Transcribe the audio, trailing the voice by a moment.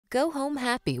Go home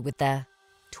happy with the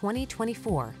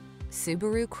 2024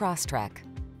 Subaru Crosstrek.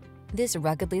 This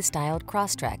ruggedly styled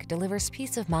Crosstrek delivers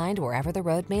peace of mind wherever the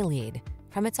road may lead.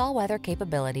 From its all-weather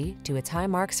capability to its high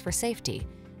marks for safety,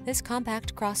 this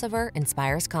compact crossover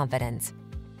inspires confidence.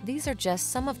 These are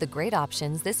just some of the great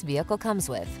options this vehicle comes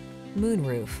with: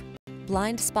 moonroof,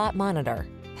 blind spot monitor,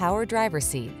 power driver's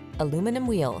seat, aluminum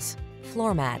wheels,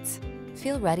 floor mats.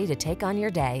 Feel ready to take on your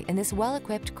day in this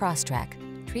well-equipped Crosstrek.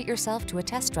 Treat yourself to a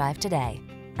test drive today.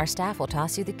 Our staff will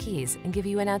toss you the keys and give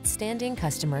you an outstanding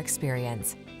customer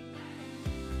experience.